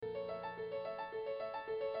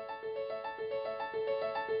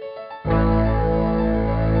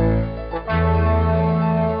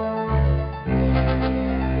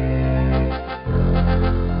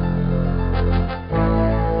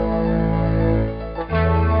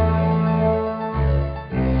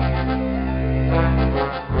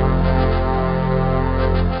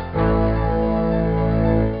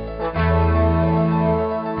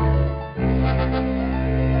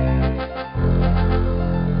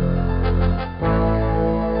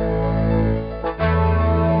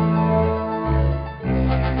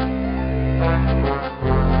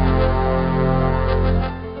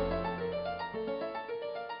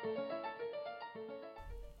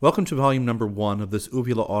Welcome to volume number 1 of this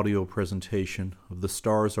Uvula audio presentation of The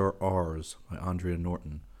Stars Are Ours by Andrea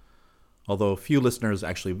Norton. Although few listeners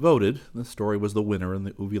actually voted, the story was the winner in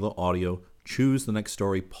the Uvula audio Choose the Next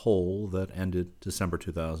Story poll that ended December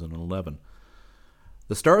 2011.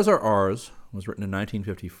 The Stars Are Ours was written in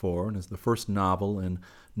 1954 and is the first novel in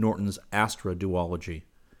Norton's Astra duology.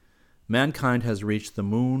 Mankind has reached the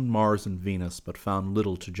Moon, Mars, and Venus, but found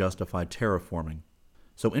little to justify terraforming.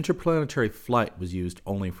 So interplanetary flight was used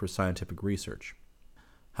only for scientific research.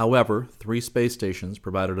 However, 3 space stations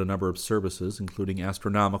provided a number of services, including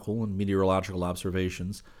astronomical and meteorological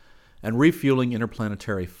observations, and refueling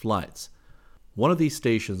interplanetary flights. One of these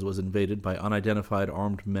stations was invaded by unidentified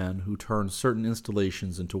armed men who turned certain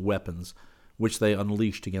installations into weapons, which they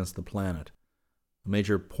unleashed against the planet. A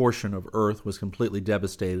major portion of Earth was completely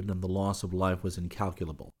devastated, and the loss of life was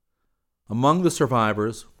incalculable. Among the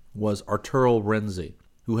survivors was Arturo Renzi,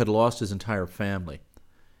 who had lost his entire family.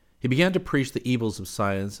 He began to preach the evils of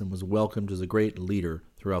science and was welcomed as a great leader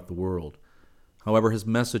throughout the world. However, his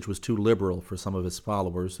message was too liberal for some of his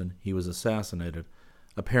followers, and he was assassinated,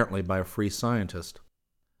 apparently by a free scientist.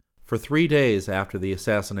 For 3 days after the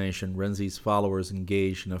assassination, Renzi's followers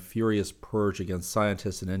engaged in a furious purge against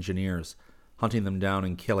scientists and engineers, hunting them down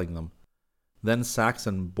and killing them. Then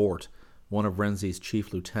Saxon Bort, one of Renzi's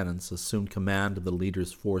chief lieutenants, assumed command of the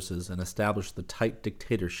leader's forces and established the tight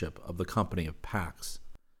dictatorship of the Company of Pax.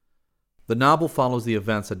 The novel follows the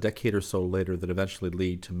events a decade or so later that eventually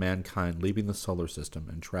lead to mankind leaving the solar system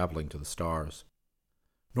and traveling to the stars.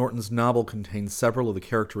 Norton's novel contains several of the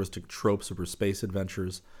characteristic tropes of her space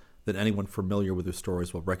adventures that anyone familiar with her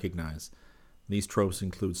stories will recognize. These tropes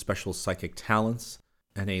include special psychic talents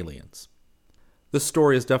and aliens. This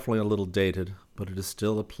story is definitely a little dated, but it is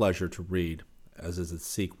still a pleasure to read, as is its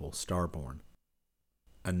sequel, Starborn.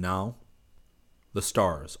 And now, The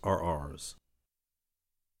Stars Are Ours.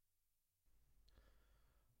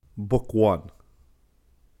 Book 1.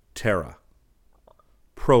 Terra.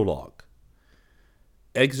 Prologue.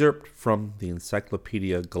 Excerpt from the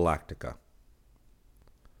Encyclopedia Galactica.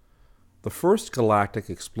 The first galactic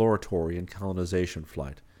exploratory and colonization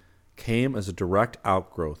flight came as a direct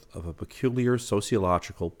outgrowth of a peculiar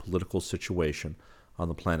sociological political situation on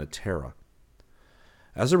the planet Terra.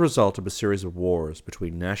 As a result of a series of wars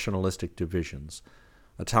between nationalistic divisions,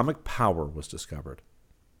 atomic power was discovered.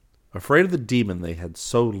 Afraid of the demon they had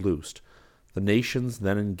so loosed, the nations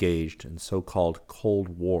then engaged in so-called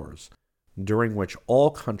Cold Wars, during which all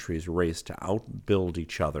countries raced to outbuild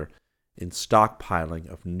each other in stockpiling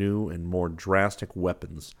of new and more drastic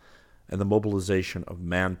weapons and the mobilization of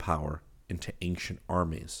manpower into ancient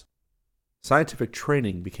armies. Scientific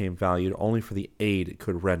training became valued only for the aid it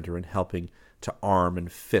could render in helping to arm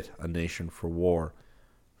and fit a nation for war.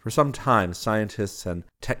 For some time, scientists and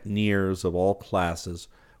techneers of all classes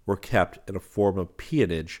were kept in a form of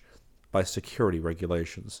peonage by security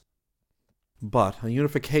regulations. But a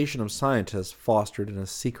unification of scientists fostered in a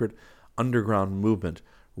secret underground movement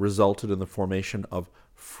resulted in the formation of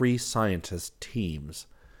free scientist teams,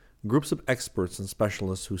 groups of experts and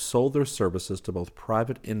specialists who sold their services to both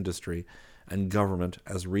private industry and government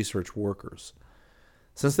as research workers.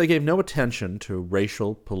 Since they gave no attention to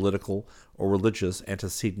racial, political, or religious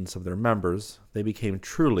antecedents of their members, they became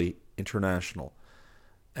truly international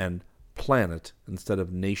and planet instead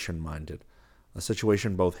of nation-minded, a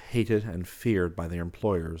situation both hated and feared by their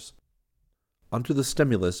employers. Under the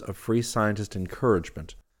stimulus of free scientist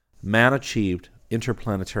encouragement, man achieved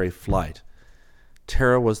interplanetary flight.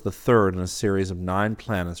 Terra was the third in a series of 9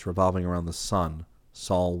 planets revolving around the Sun,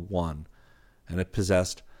 Sol 1, and it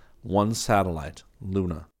possessed 1 satellite,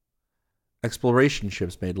 Luna. Exploration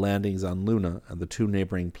ships made landings on Luna and the 2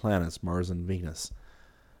 neighboring planets, Mars and Venus.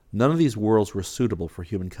 None of these worlds were suitable for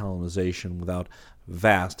human colonization without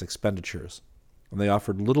vast expenditures, and they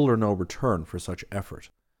offered little or no return for such effort.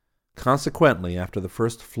 Consequently, after the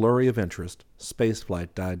first flurry of interest,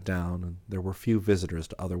 spaceflight died down, and there were few visitors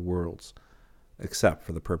to other worlds, except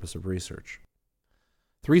for the purpose of research.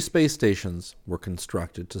 3 space stations were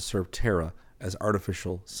constructed to serve Terra as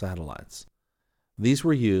artificial satellites. These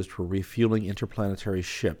were used for refueling interplanetary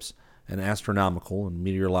ships and astronomical and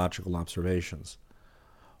meteorological observations.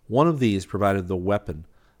 One of these provided the weapon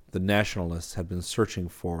the nationalists had been searching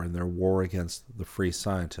for in their war against the free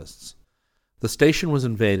scientists. The station was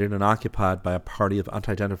invaded and occupied by a party of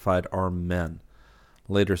unidentified armed men.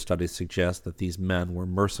 Later studies suggest that these men were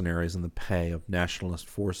mercenaries in the pay of nationalist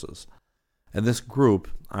forces, and this group,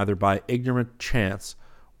 either by ignorant chance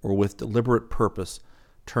or with deliberate purpose,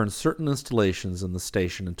 turned certain installations in the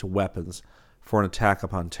station into weapons for an attack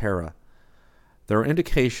upon Terra. There are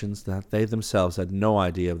indications that they themselves had no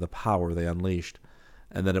idea of the power they unleashed,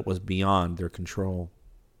 and that it was beyond their control.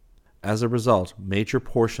 As a result, major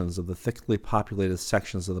portions of the thickly populated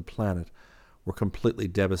sections of the planet were completely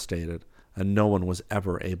devastated, and no one was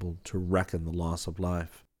ever able to reckon the loss of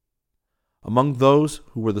life. Among those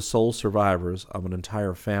who were the sole survivors of an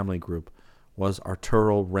entire family group was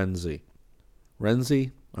Arturo Renzi.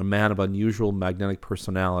 Renzi, a man of unusual magnetic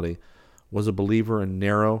personality, was a believer in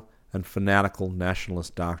narrow and fanatical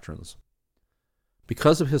nationalist doctrines.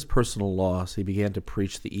 Because of his personal loss, he began to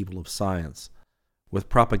preach the evil of science, with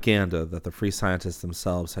propaganda that the free scientists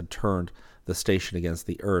themselves had turned the station against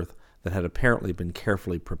the Earth that had apparently been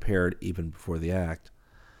carefully prepared even before the act,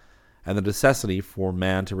 and the necessity for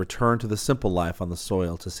man to return to the simple life on the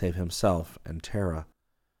soil to save himself and Terra.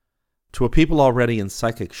 To a people already in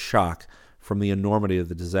psychic shock from the enormity of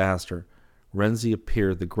the disaster, Renzi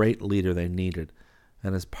appeared the great leader they needed,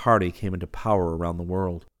 and his party came into power around the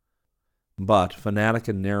world. But, fanatic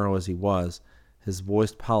and narrow as he was, his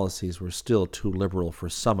voiced policies were still too liberal for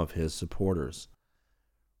some of his supporters.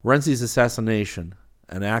 Renzi's assassination,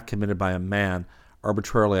 an act committed by a man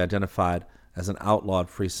arbitrarily identified as an outlawed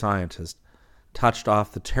free scientist, touched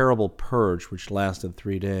off the terrible purge which lasted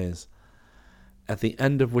 3 days, at the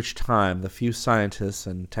end of which time the few scientists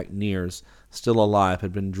and techneers still alive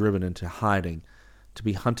had been driven into hiding, to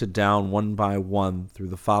be hunted down one by one through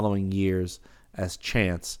the following years as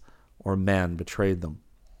chance or man betrayed them.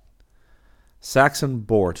 Saxon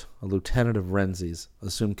Bort, a lieutenant of Renzi's,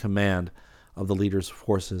 assumed command of the leader's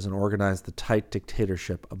forces and organized the tight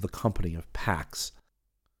dictatorship of the Company of Pax.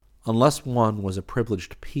 Unless one was a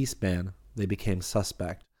privileged peaceman, they became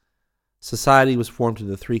suspect. Society was formed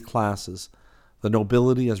into 3 classes: the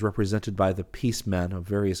nobility as represented by the peacemen of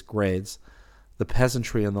various grades, the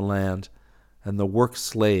peasantry in the land, and the work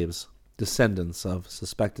slaves, descendants of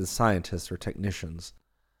suspected scientists or technicians.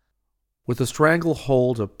 With the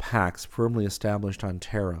stranglehold of Pax firmly established on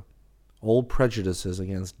Terra, old prejudices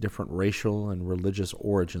against different racial and religious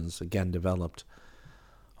origins again developed.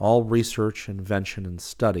 All research, invention, and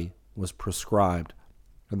study was proscribed,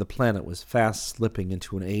 and the planet was fast slipping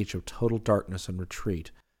into an age of total darkness and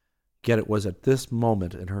retreat. Yet it was at this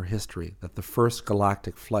moment in her history that the first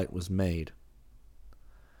galactic flight was made.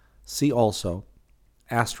 See also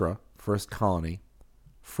Astra, First Colony,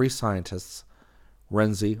 Free Scientists,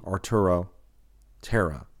 Renzi, Arturo,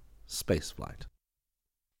 Terra, Spaceflight.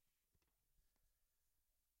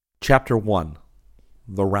 Chapter 1.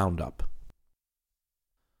 The Roundup.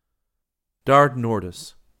 Dard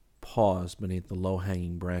Nordis paused beneath the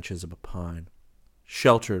low-hanging branches of a pine,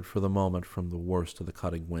 sheltered for the moment from the worst of the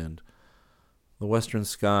cutting wind. The western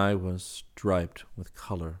sky was striped with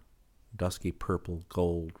color, dusky purple,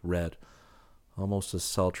 gold, red, almost as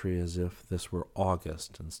sultry as if this were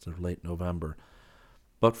August instead of late November.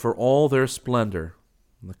 But for all their splendor,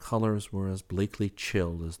 the colors were as bleakly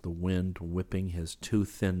chilled as the wind whipping his too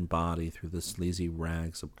thin body through the sleazy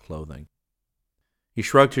rags of clothing. He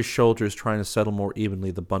shrugged his shoulders, trying to settle more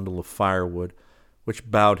evenly the bundle of firewood, which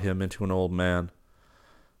bowed him into an old man.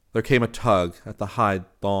 There came a tug at the hide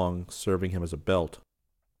thong serving him as a belt.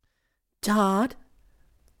 "Dad,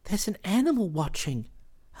 there's an animal watching,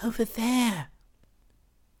 over there."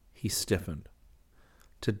 He stiffened.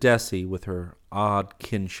 To Desi, with her odd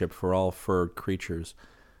kinship for all furred creatures,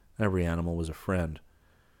 every animal was a friend.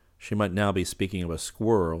 She might now be speaking of a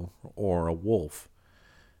squirrel or a wolf.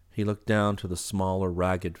 He looked down to the smaller,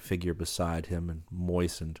 ragged figure beside him and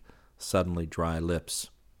moistened suddenly dry lips.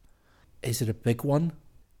 "Is it a big one?"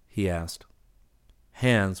 he asked.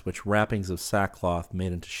 Hands, which wrappings of sackcloth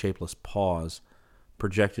made into shapeless paws,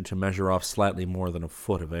 projected to measure off slightly more than a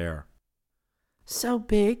foot of air. "So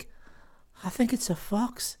big? I think it's a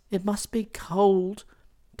fox. It must be cold.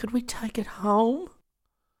 Could we take it home?"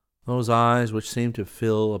 Those eyes, which seemed to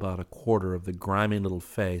fill about a quarter of the grimy little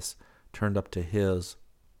face, turned up to his.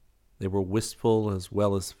 They were wistful as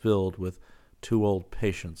well as filled with too old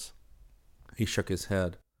patience. He shook his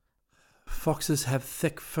head. "Foxes have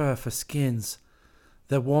thick fur for skins.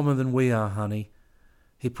 They're warmer than we are, honey.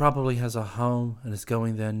 He probably has a home and is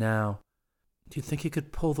going there now. Do you think he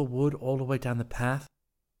could pull the wood all the way down the path?"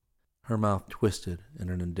 Her mouth twisted in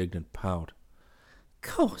an indignant pout.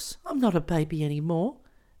 "Course, I'm not a baby any more.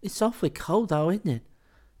 It's awfully cold though, isn't it?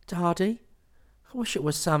 Daddy, I wish it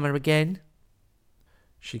was summer again."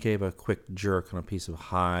 She gave a quick jerk on a piece of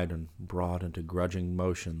hide and brought into grudging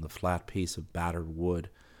motion the flat piece of battered wood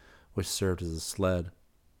which served as a sled.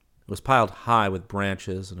 It was piled high with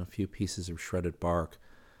branches and a few pieces of shredded bark.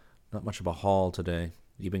 Not much of a haul today,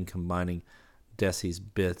 even combining Desi's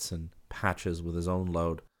bits and patches with his own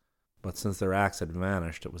load. But since their axe had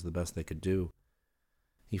vanished, it was the best they could do.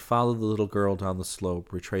 He followed the little girl down the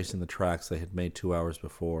slope, retracing the tracks they had made 2 hours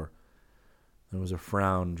before. There was a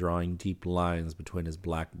frown drawing deep lines between his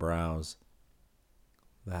black brows.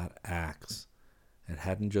 That axe. It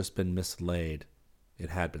hadn't just been mislaid. It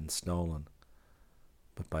had been stolen.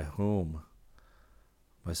 But by whom?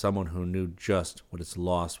 By someone who knew just what its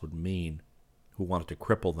loss would mean, who wanted to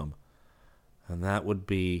cripple them. And that would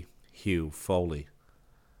be Hugh Foley.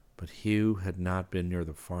 But Hugh had not been near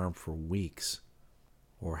the farm for weeks.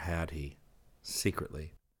 Or had he?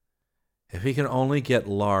 Secretly. If he could only get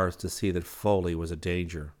Lars to see that Foley was a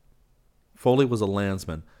danger. Foley was a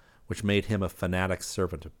landsman, which made him a fanatic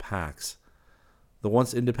servant of Pax. The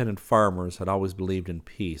once independent farmers had always believed in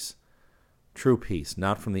peace. True peace,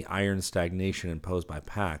 not from the iron stagnation imposed by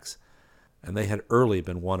Pax, and they had early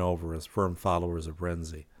been won over as firm followers of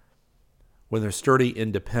Renzi. When their sturdy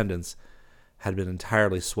independence had been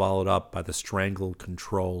entirely swallowed up by the strangled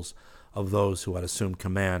controls of those who had assumed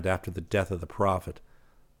command after the death of the prophet,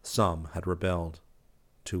 some had rebelled.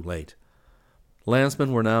 Too late.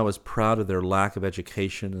 Landsmen were now as proud of their lack of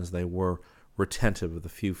education as they were retentive of the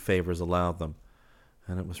few favors allowed them,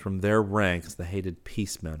 and it was from their ranks the hated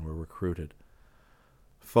peacemen were recruited.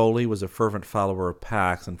 Foley was a fervent follower of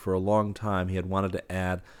Pax, and for a long time he had wanted to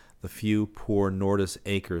add the few poor Nordis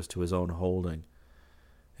acres to his own holding.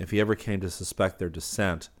 If he ever came to suspect their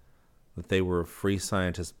descent, that they were of free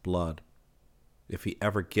scientist blood. If he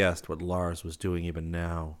ever guessed what Lars was doing even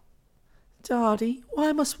now. Daddy,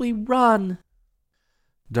 why must we run?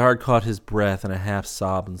 Dard caught his breath in a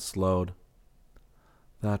half-sob and slowed.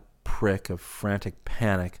 That prick of frantic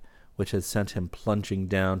panic which had sent him plunging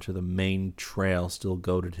down to the main trail still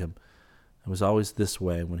goaded him. It was always this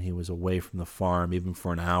way when he was away from the farm, even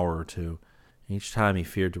for an hour or two. Each time he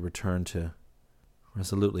feared to return to.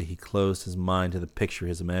 Resolutely he closed his mind to the picture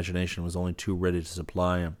his imagination was only too ready to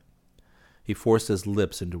supply him. He forced his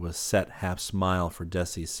lips into a set half-smile for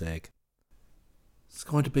Desi's sake. It's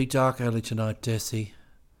going to be dark early tonight, Desi.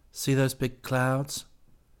 See those big clouds?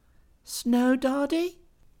 Snow, Daddy?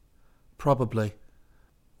 Probably.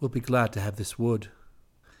 We'll be glad to have this wood.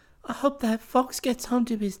 I hope that fox gets home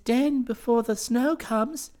to his den before the snow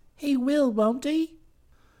comes. He will, won't he?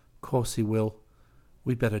 Of course he will.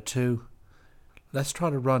 We'd better too. Let's try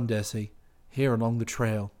to run, Desi, here along the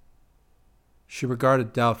trail. She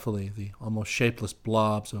regarded doubtfully the almost shapeless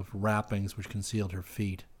blobs of wrappings which concealed her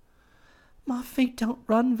feet. My feet don't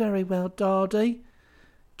run very well, Daddy.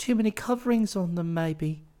 Too many coverings on them,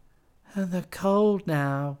 maybe. And they're cold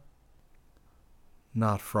now.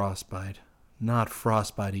 Not frostbite. Not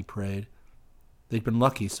frostbite, he prayed. They'd been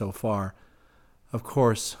lucky so far. Of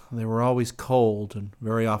course, they were always cold and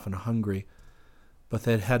very often hungry, but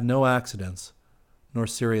they'd had no accidents, nor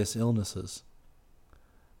serious illnesses.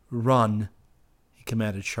 Run, he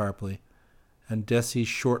commanded sharply, and Desi's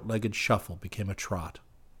short-legged shuffle became a trot.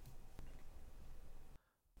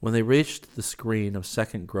 When they reached the screen of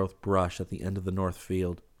second-growth brush at the end of the north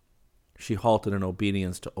field, she halted in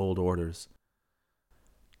obedience to old orders.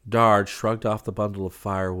 Dard shrugged off the bundle of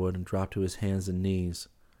firewood and dropped to his hands and knees,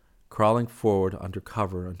 crawling forward under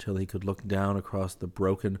cover until he could look down across the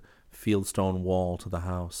broken fieldstone wall to the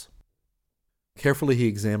house. Carefully he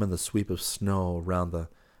examined the sweep of snow around the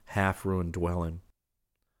half-ruined dwelling.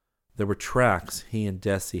 There were tracks he and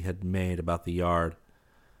Desi had made about the yard,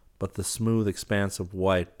 but the smooth expanse of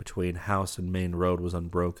white between house and main road was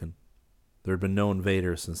unbroken. There had been no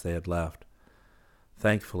invaders since they had left.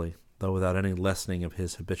 Thankfully, though without any lessening of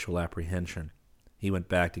his habitual apprehension, he went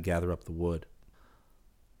back to gather up the wood.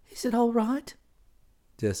 Is it all right?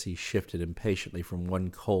 Desi shifted impatiently from one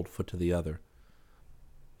cold foot to the other.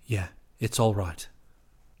 Yeah, it's all right.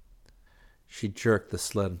 She jerked the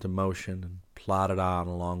sled into motion and plodded on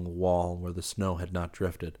along the wall where the snow had not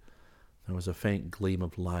drifted. There was a faint gleam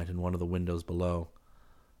of light in one of the windows below.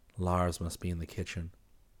 Lars must be in the kitchen.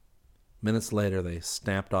 Minutes later they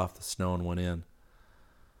stamped off the snow and went in.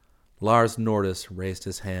 Lars Nordis raised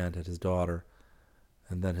his hand at his daughter,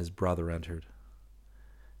 and then his brother entered.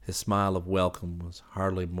 His smile of welcome was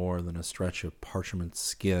hardly more than a stretch of parchment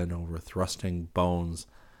skin over thrusting bones,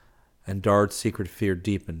 and Dard's secret fear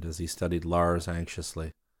deepened as he studied Lars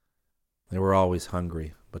anxiously. They were always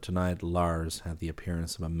hungry, but tonight Lars had the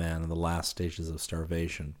appearance of a man in the last stages of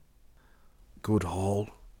starvation. Good haul?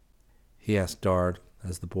 He asked Dard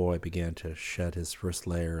as the boy began to shed his first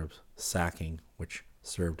layer of sacking, which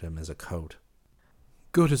served him as a coat.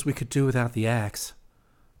 Good as we could do without the axe.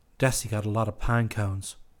 Desi got a lot of pine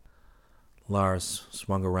cones. Lars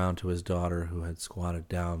swung around to his daughter, who had squatted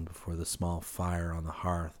down before the small fire on the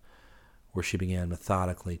hearth, where she began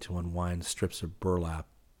methodically to unwind strips of burlap,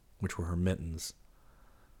 which were her mittens.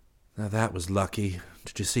 Now that was lucky.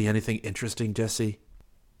 Did you see anything interesting, Jessie?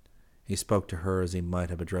 He spoke to her as he might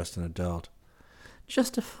have addressed an adult.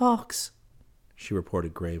 Just a fox, she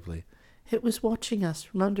reported gravely. It was watching us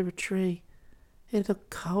from under a tree. It looked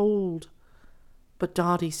cold, but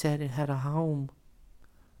Dottie said it had a home.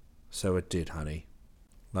 So it did, honey,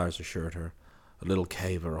 Lars assured her. A little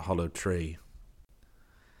cave or a hollow tree.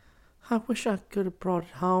 I wish I could have brought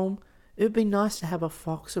it home. It would be nice to have a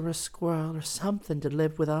fox or a squirrel or something to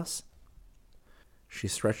live with us. She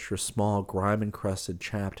stretched her small, grime-encrusted,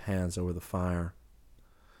 chapped hands over the fire.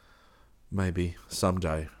 Maybe,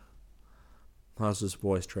 someday. Lars's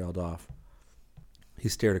voice trailed off. He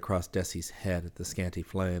stared across Dessie's head at the scanty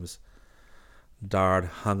flames. Dard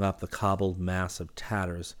hung up the cobbled mass of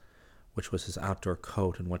tatters, which was his outdoor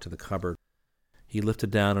coat, and went to the cupboard. He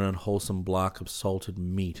lifted down an unwholesome block of salted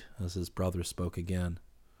meat as his brother spoke again.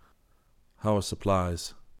 How are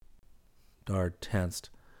supplies? Dard tensed.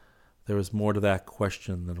 There was more to that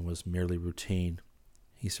question than was merely routine.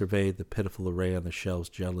 He surveyed the pitiful array on the shelves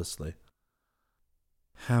jealously.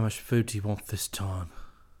 How much food do you want this time?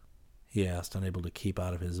 He asked, unable to keep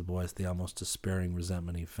out of his voice the almost despairing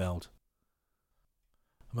resentment he felt.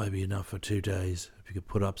 Maybe enough for 2 days, if you could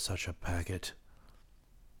put up such a packet.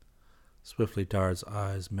 Swiftly Dard's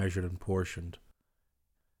eyes measured and portioned.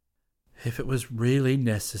 If it was really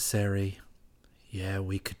necessary, yeah,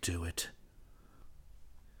 we could do it.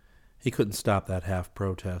 He couldn't stop that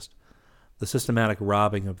half-protest. The systematic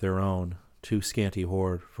robbing of their own, too scanty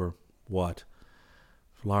hoard for what?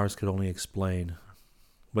 Lars could only explain.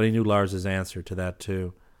 But he knew Lars's answer to that,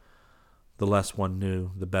 too. The less one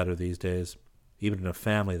knew, the better these days. Even in a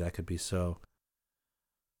family, that could be so.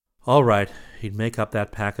 All right, he'd make up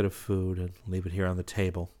that packet of food and leave it here on the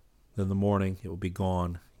table. Then in the morning, it would be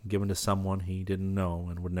gone, given to someone he didn't know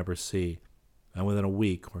and would never see. And within a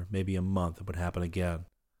week, or maybe a month, it would happen again.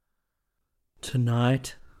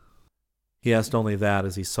 Tonight? He asked only that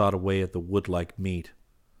as he sawed away at the wood-like meat.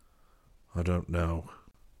 I don't know.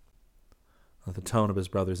 At the tone of his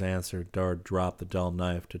brother's answer, Dard dropped the dull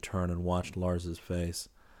knife to turn and watched Lars's face.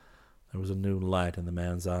 There was a new light in the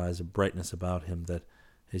man's eyes, a brightness about him that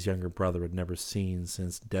his younger brother had never seen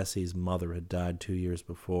since Dessie's mother had died 2 years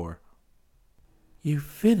before. You've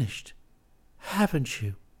finished, haven't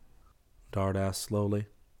you? Dard asked slowly,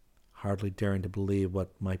 hardly daring to believe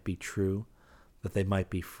what might be true, that they might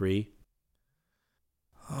be free.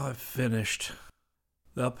 I've finished.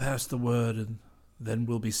 They'll pass the word, and then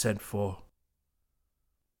we'll be sent for.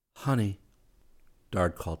 Honey,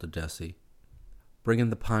 Dard called to Dessie, bring in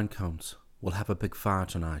the pine cones. We'll have a big fire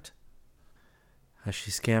tonight. As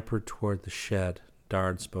she scampered toward the shed,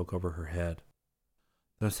 Dard spoke over her head.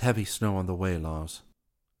 There's heavy snow on the way, Lars.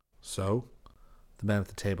 So? The man at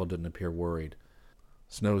the table didn't appear worried.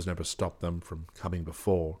 Snow's never stopped them from coming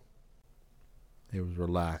before. He was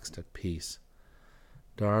relaxed, at peace.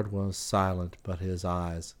 Dard was silent, but his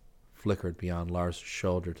eyes flickered beyond Lars's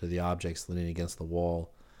shoulder to the objects leaning against the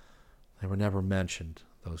wall. They were never mentioned,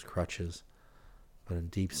 those crutches. But in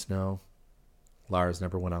deep snow, Lars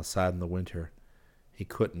never went outside in the winter. He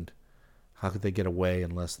couldn't. How could they get away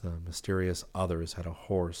unless the mysterious others had a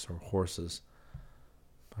horse or horses?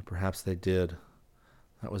 But perhaps they did.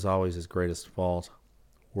 That was always his greatest fault,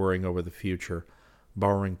 worrying over the future,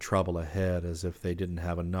 borrowing trouble ahead as if they didn't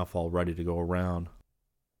have enough already to go around.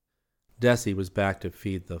 Dessie was back to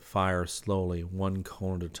feed the fire slowly, one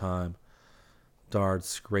cone at a time. Dard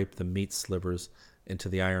scraped the meat slivers into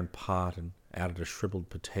the iron pot and added a shriveled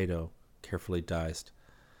potato, carefully diced.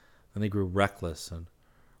 Then he grew reckless and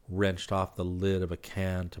wrenched off the lid of a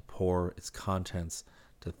can to pour its contents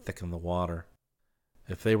to thicken the water.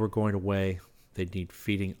 If they were going away, they'd need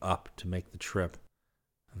feeding up to make the trip,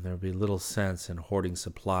 and there would be little sense in hoarding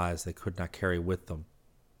supplies they could not carry with them.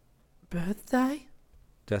 Birthday?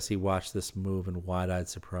 Dessie watched this move in wide-eyed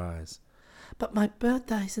surprise. But my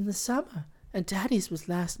birthday's in the summer, and Daddy's was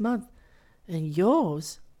last month, and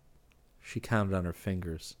yours... She counted on her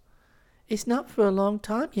fingers. It's not for a long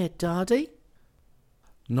time yet, Dardie.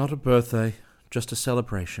 Not a birthday, just a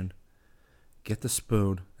celebration. Get the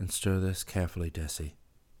spoon and stir this carefully, Dessie.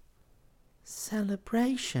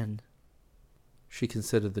 Celebration? She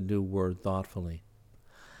considered the new word thoughtfully.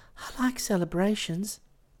 I like celebrations.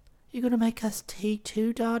 You going to make us tea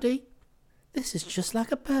too, Dardie? This is just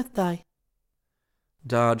like a birthday.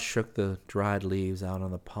 Dard shook the dried leaves out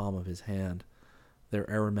on the palm of his hand. Their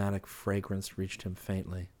aromatic fragrance reached him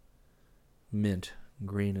faintly. Mint,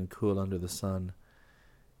 green and cool under the sun.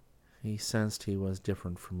 He sensed he was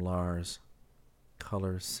different from Lars.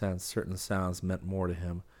 Color, scents, certain sounds meant more to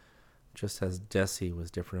him, just as Dessie was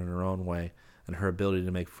different in her own way, and her ability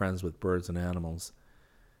to make friends with birds and animals.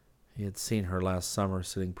 He had seen her last summer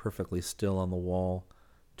sitting perfectly still on the wall,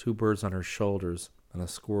 2 birds on her shoulders and a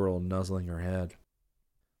squirrel nuzzling her head.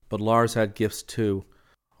 But Lars had gifts too,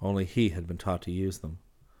 only he had been taught to use them.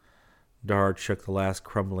 Dard shook the last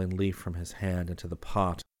crumbling leaf from his hand into the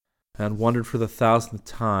pot, and wondered for the 1000th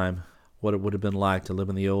time what it would have been like to live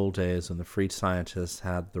in the old days when the free scientists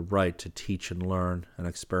had the right to teach and learn and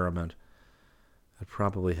experiment. It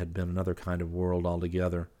probably had been another kind of world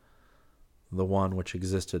altogether, the one which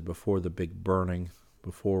existed before the big burning,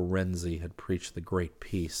 before Renzi had preached the great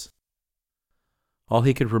peace. All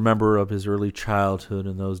he could remember of his early childhood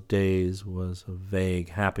in those days was a vague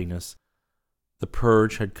happiness. The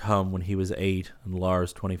purge had come when he was 8 and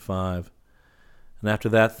Lars 25. And after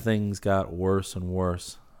that things got worse and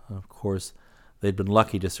worse. Of course, they'd been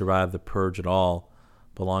lucky to survive the purge at all,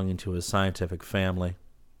 belonging to a scientific family.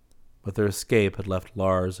 But their escape had left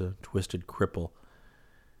Lars a twisted cripple.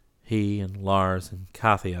 He and Lars and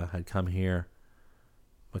Katya had come here.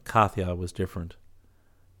 But Katya was different.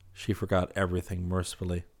 She forgot everything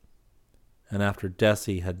mercifully. And after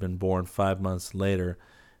Desi had been born 5 months later,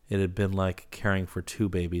 it had been like caring for 2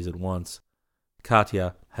 babies at once.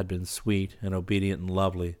 Katya had been sweet and obedient and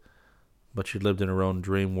lovely, but she lived in her own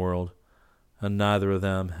dream world, and neither of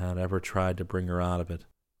them had ever tried to bring her out of it.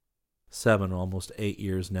 7, almost 8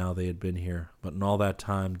 years now they had been here, but in all that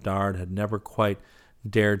time Dard had never quite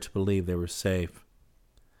dared to believe they were safe.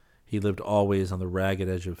 He lived always on the ragged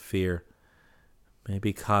edge of fear.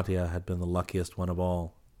 Maybe Katya had been the luckiest one of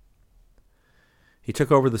all. He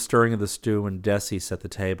took over the stirring of the stew, and Desi set the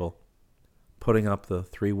table, putting up the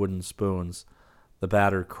 3 wooden spoons, the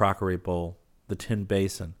battered crockery bowl, the tin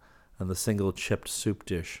basin, and the single chipped soup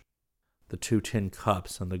dish, the 2 tin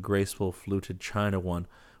cups, and the graceful fluted china one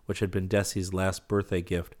which had been Desi's last birthday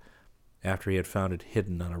gift after he had found it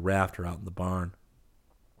hidden on a rafter out in the barn.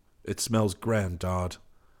 "It smells grand, Dard.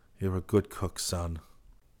 You're a good cook, son,"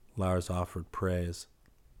 Lars offered praise.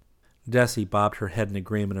 Desi bobbed her head in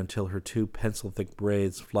agreement until her 2 pencil-thick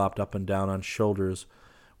braids flopped up and down on shoulders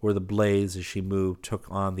where the blades, as she moved, took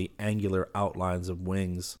on the angular outlines of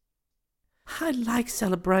wings. "I like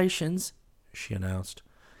celebrations," she announced.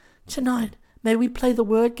 "Tonight, may we play the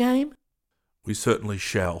word game?" "We certainly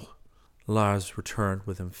shall," Lars returned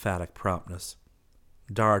with emphatic promptness.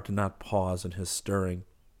 Dard did not pause in his stirring,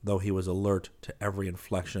 though he was alert to every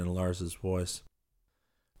inflection in Lars's voice.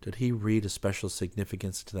 Did he read a special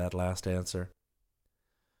significance to that last answer?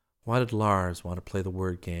 Why did Lars want to play the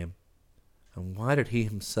word game? And why did he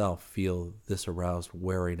himself feel this aroused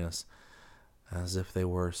wariness, as if they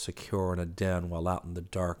were secure in a den while out in the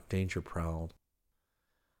dark danger prowled?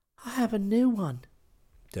 "I have a new one,"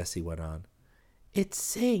 Desi went on. "It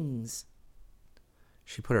sings."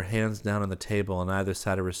 She put her hands down on the table on either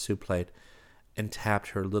side of her soup plate and tapped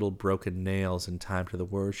her little broken nails in time to the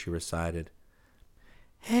words she recited.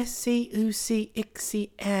 "Hessi, Usi,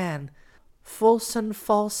 Ixi, An, Fulson,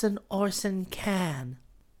 Falson, Orson, Can."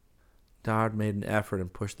 Dard made an effort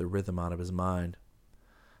and pushed the rhythm out of his mind.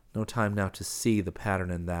 No time now to see the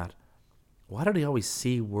pattern in that. Why did he always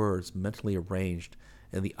see words mentally arranged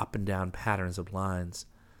in the up and down patterns of lines?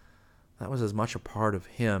 That was as much a part of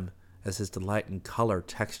him as his delight in color,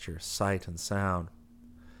 texture, sight, and sound.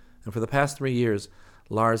 And for the past 3 years,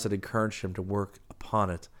 Lars had encouraged him to work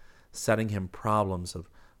upon it, setting him problems of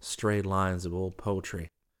stray lines of old poetry.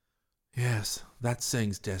 "Yes, that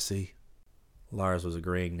sings, Desi." Lars was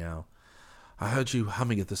agreeing now. "I heard you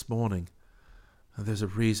humming it this morning. There's a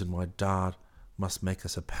reason why Dard must make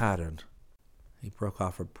us a pattern." He broke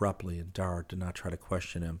off abruptly, and Dard did not try to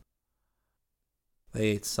question him. They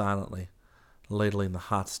ate silently, ladling the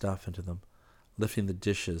hot stuff into them, lifting the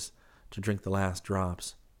dishes to drink the last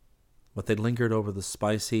drops. But they lingered over the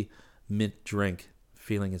spicy mint drink,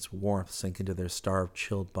 feeling its warmth sink into their starved,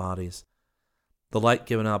 chilled bodies. The light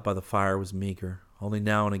given out by the fire was meager. Only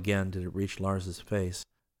now and again did it reach Lars's face,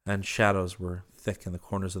 and shadows were thick in the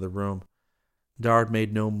corners of the room. Dard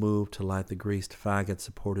made no move to light the greased faggot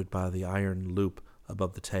supported by the iron loop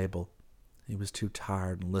above the table. He was too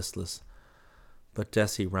tired and listless. But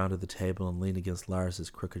Desi rounded the table and leaned against Lars's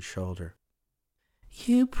crooked shoulder.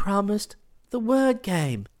 "You promised the word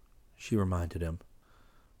game," she reminded him.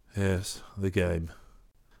 "Yes, the game."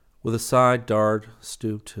 With a sigh, Dard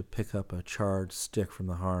stooped to pick up a charred stick from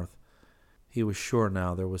the hearth. He was sure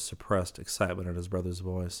now there was suppressed excitement in his brother's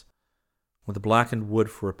voice. With the blackened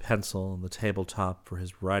wood for a pencil and the tabletop for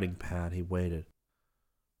his writing pad, he waited.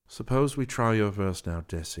 "Suppose we try your verse now,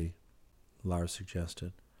 Desi," Lars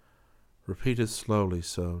suggested. "Repeat it slowly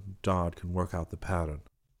so Dard can work out the pattern."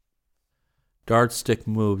 Dard's stick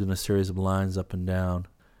moved in a series of lines up and down.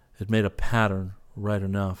 It made a pattern, right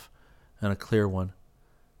enough, and a clear one.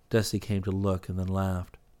 Desi came to look and then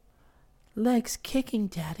laughed. Legs kicking,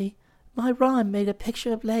 Daddy. My rhyme made a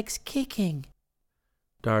picture of legs kicking.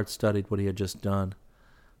 Dard studied what he had just done.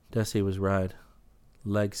 Desi was right.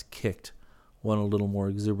 Legs kicked, one a little more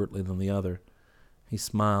exuberantly than the other. He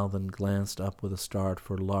smiled and glanced up with a start,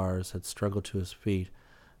 for Lars had struggled to his feet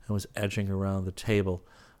and was edging around the table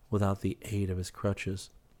without the aid of his crutches.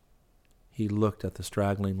 He looked at the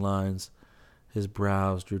straggling lines. His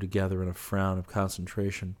brows drew together in a frown of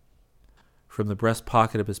concentration. From the breast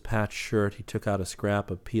pocket of his patched shirt he took out a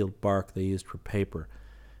scrap of peeled bark they used for paper,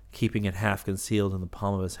 keeping it half concealed in the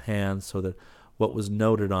palm of his hand so that what was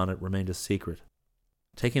noted on it remained a secret.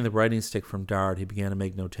 Taking the writing stick from Dard, he began to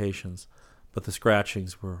make notations, but the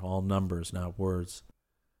scratchings were all numbers, not words.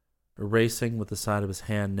 Erasing with the side of his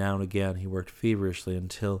hand now and again, he worked feverishly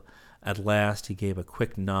until at last he gave a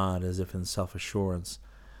quick nod as if in self-assurance,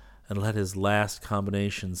 and let his last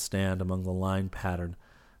combination stand among the line pattern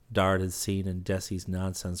Dard had seen in Desi's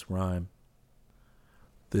nonsense rhyme.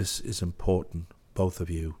 This is important, both of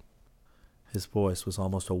you. His voice was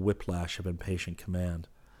almost a whiplash of impatient command.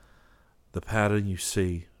 The pattern you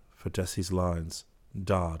see for Desi's lines,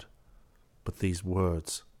 Dard, but these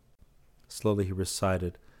words. Slowly he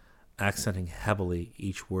recited, accenting heavily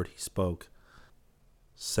each word he spoke.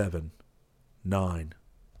 7, 9,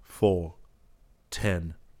 4,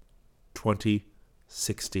 10, 20,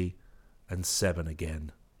 60, and 7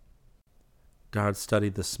 again. Dard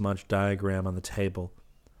studied the smudged diagram on the table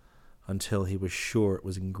until he was sure it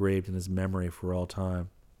was engraved in his memory for all time.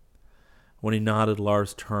 When he nodded,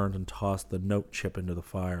 Lars turned and tossed the note chip into the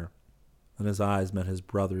fire. Then his eyes met his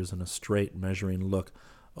brother's in a straight, measuring look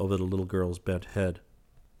over the little girl's bent head.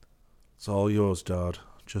 It's all yours, Dard.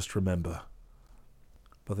 Just remember.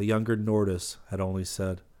 But the younger Nordis had only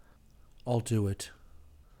said, I'll do it,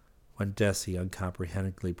 when Desi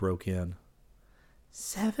uncomprehendingly broke in.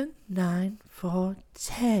 7, 9, 4,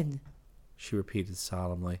 10, she repeated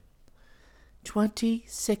solemnly. 20,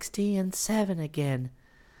 60, and 7 again.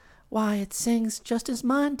 Why, it sings just as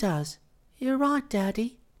mine does. You're right,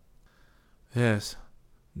 Daddy. Yes.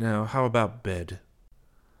 Now, how about bed?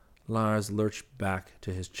 Lars lurched back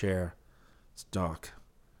to his chair. It's dark.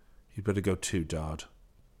 You'd better go too, Dard.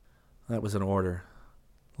 That was an order.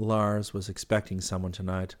 Lars was expecting someone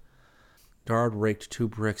tonight. Dard raked 2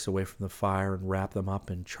 bricks away from the fire and wrapped them up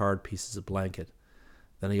in charred pieces of blanket.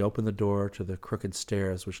 Then he opened the door to the crooked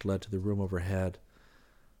stairs which led to the room overhead.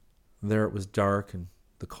 There it was dark and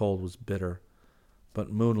the cold was bitter,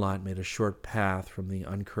 but moonlight made a short path from the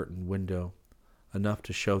uncurtained window, enough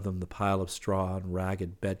to show them the pile of straw and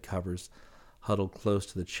ragged bed covers huddled close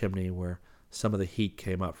to the chimney where some of the heat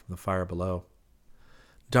came up from the fire below.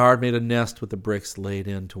 Dard made a nest with the bricks laid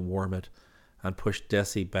in to warm it, and pushed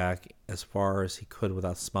Desi back as far as he could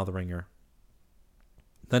without smothering her.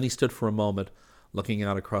 Then he stood for a moment, looking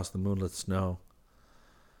out across the moonlit snow.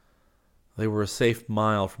 They were a safe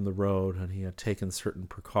mile from the road, and he had taken certain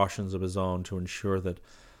precautions of his own to ensure that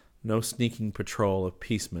no sneaking patrol of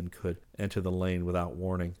policemen could enter the lane without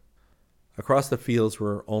warning. Across the fields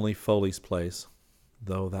were only Foley's place,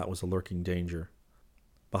 though that was a lurking danger.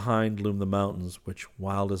 Behind loomed the mountains, which,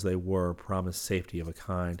 wild as they were, promised safety of a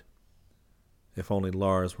kind. If only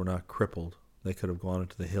Lars were not crippled, they could have gone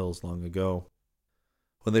into the hills long ago.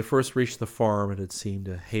 When they first reached the farm, it had seemed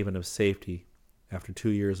a haven of safety. After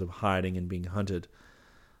 2 years of hiding and being hunted,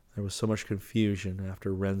 there was so much confusion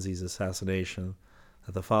after Renzi's assassination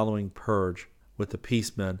that the following purge, with the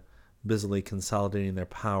peacemen busily consolidating their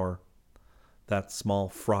power, that small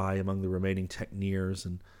fry among the remaining techneers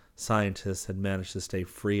and scientists had managed to stay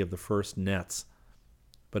free of the first nets.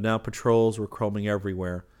 But now patrols were combing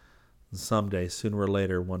everywhere, and someday, sooner or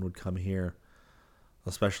later, one would come here,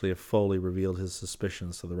 especially if Foley revealed his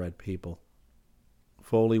suspicions to the right people.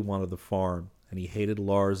 Foley wanted the farm, and he hated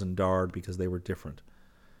Lars and Dard because they were different.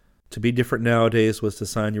 To be different nowadays was to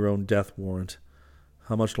sign your own death warrant.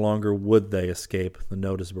 How much longer would they escape the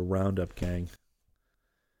notice of a roundup gang?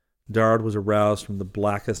 Dard was aroused from the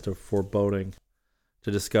blackest of foreboding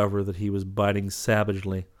to discover that he was biting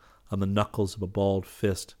savagely on the knuckles of a balled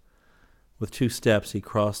fist. With 2 steps he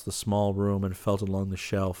crossed the small room and felt along the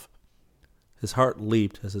shelf. His heart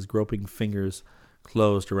leaped as his groping fingers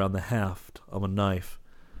closed around the haft of a knife.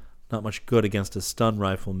 Not much good against a stun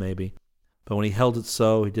rifle, maybe, but when he held it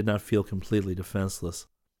so, he did not feel completely defenseless.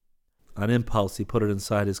 On impulse, he put it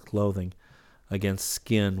inside his clothing, against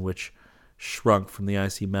skin which shrunk from the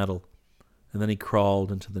icy metal, and then he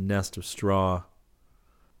crawled into the nest of straw.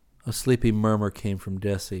 A sleepy murmur came from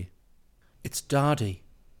Desi. It's Dardy,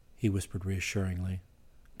 he whispered reassuringly.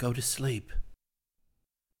 Go to sleep.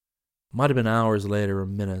 Might have been hours later or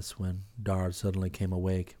minutes when Dard suddenly came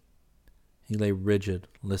awake. He lay rigid,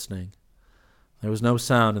 listening. There was no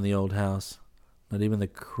sound in the old house, not even the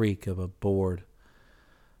creak of a board.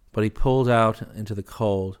 But he pulled out into the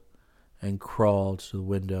cold and crawled to the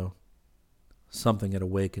window. Something had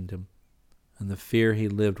awakened him, and the fear he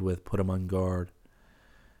lived with put him on guard.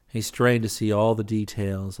 He strained to see all the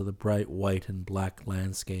details of the bright white and black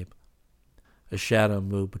landscape. A shadow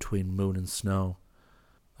moved between moon and snow.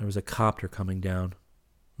 There was a copter coming down,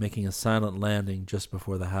 making a silent landing just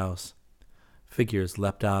before the house. Figures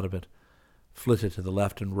leapt out of it, flitted to the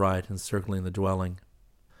left and right, encircling the dwelling.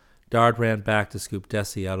 Dard ran back to scoop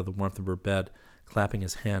Dessie out of the warmth of her bed, clapping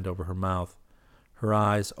his hand over her mouth. Her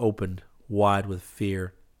eyes opened wide with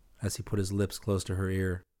fear as he put his lips close to her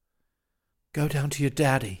ear. "Go down to your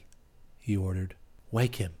daddy," he ordered.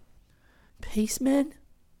 "Wake him." "Policeman?"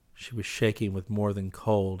 She was shaking with more than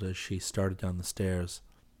cold as she started down the stairs.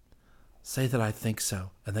 "Say that I think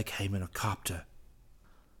so, and they came in a copter."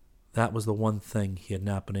 That was the one thing he had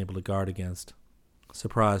not been able to guard against.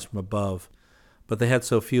 Surprise from above. But they had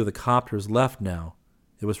so few of the copters left now,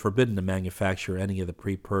 it was forbidden to manufacture any of the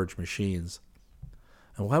pre-purged machines.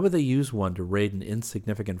 And why would they use one to raid an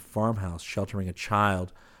insignificant farmhouse sheltering a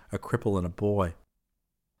child, a cripple, and a boy?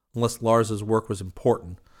 Unless Lars's work was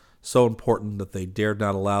important, so important that they dared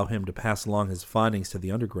not allow him to pass along his findings to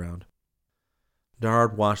the underground.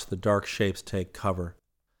 Dard watched the dark shapes take cover.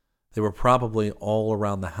 They were probably all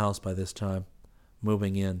around the house by this time,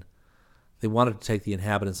 moving in. They wanted to take the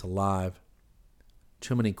inhabitants alive.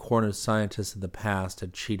 Too many cornered scientists in the past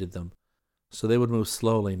had cheated them, so they would move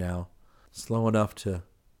slowly now, slow enough to...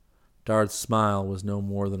 Dard's smile was no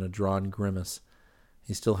more than a drawn grimace.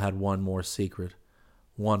 He still had one more secret,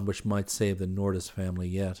 one which might save the Nordis family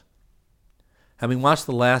yet. Having watched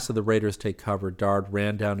the last of the raiders take cover, Dard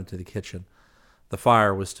ran down into the kitchen. The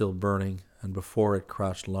fire was still burning, and before it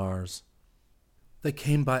crouched Lars. "They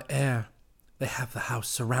came by air. They have the house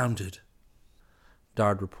surrounded,"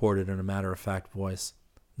 Dard reported in a matter-of-fact voice.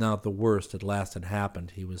 Now that the worst at last had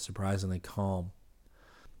happened, he was surprisingly calm.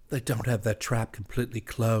 "They don't have their trap completely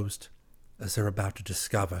closed, as they're about to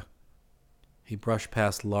discover." He brushed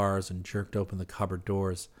past Lars and jerked open the cupboard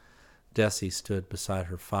doors. Dessie stood beside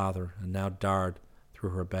her father, and now Dard threw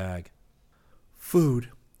her bag.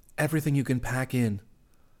 "Food. Everything you can pack in.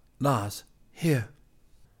 Lars, here."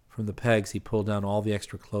 From the pegs he pulled down all the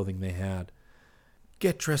extra clothing they had.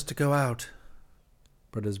 "Get dressed to go out."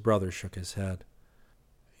 But his brother shook his head.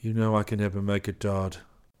 "You know I can never make it, Dard."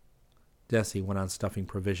 Dessie went on stuffing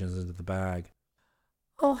provisions into the bag.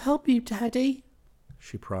 "I'll help you, Daddy,"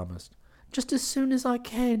 she promised. "just as soon as I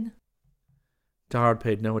can." Dard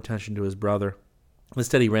paid no attention to his brother.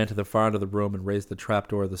 Instead, he ran to the far end of the room and raised the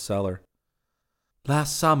trapdoor of the cellar.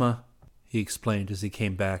 "Last summer," he explained as he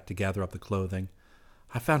came back to gather up the clothing,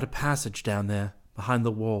 "I found a passage down there, behind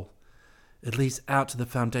the wall. It leads out to the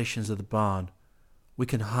foundations of the barn. We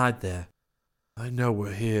can hide there." "I know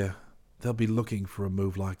we're here. They'll be looking for a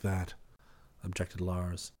move like that," objected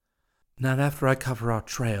Lars. "Not after I cover our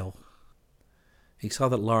trail." He saw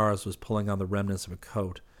that Lars was pulling on the remnants of a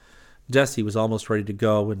coat. Dessie was almost ready to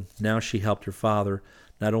go, and now she helped her father,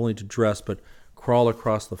 not only to dress, but crawl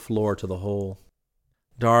across the floor to the hole.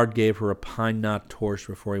 Dard gave her a pine knot torch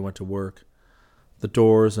before he went to work. The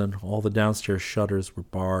doors and all the downstairs shutters were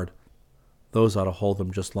barred. Those ought to hold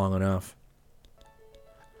them just long enough.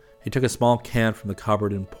 He took a small can from the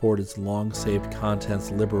cupboard and poured its long-saved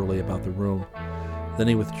contents liberally about the room. Then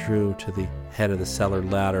he withdrew to the head of the cellar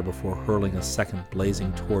ladder before hurling a second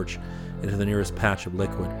blazing torch into the nearest patch of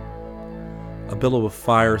liquid. A billow of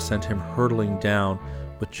fire sent him hurtling down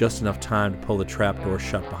with just enough time to pull the trapdoor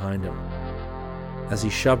shut behind him. As he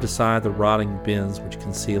shoved aside the rotting bins which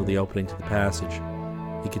concealed the opening to the passage,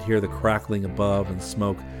 he could hear the crackling above and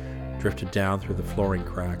smoke drifted down through the flooring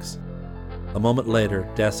cracks. A moment later,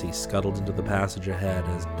 Dessie scuttled into the passage ahead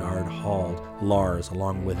as Dard hauled Lars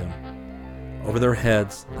along with him. Over their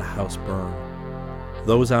heads, the house burned.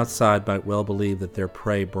 Those outside might well believe that their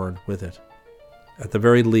prey burned with it. At the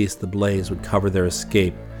very least, the blaze would cover their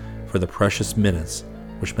escape for the precious minutes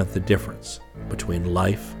which meant the difference between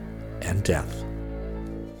life and death.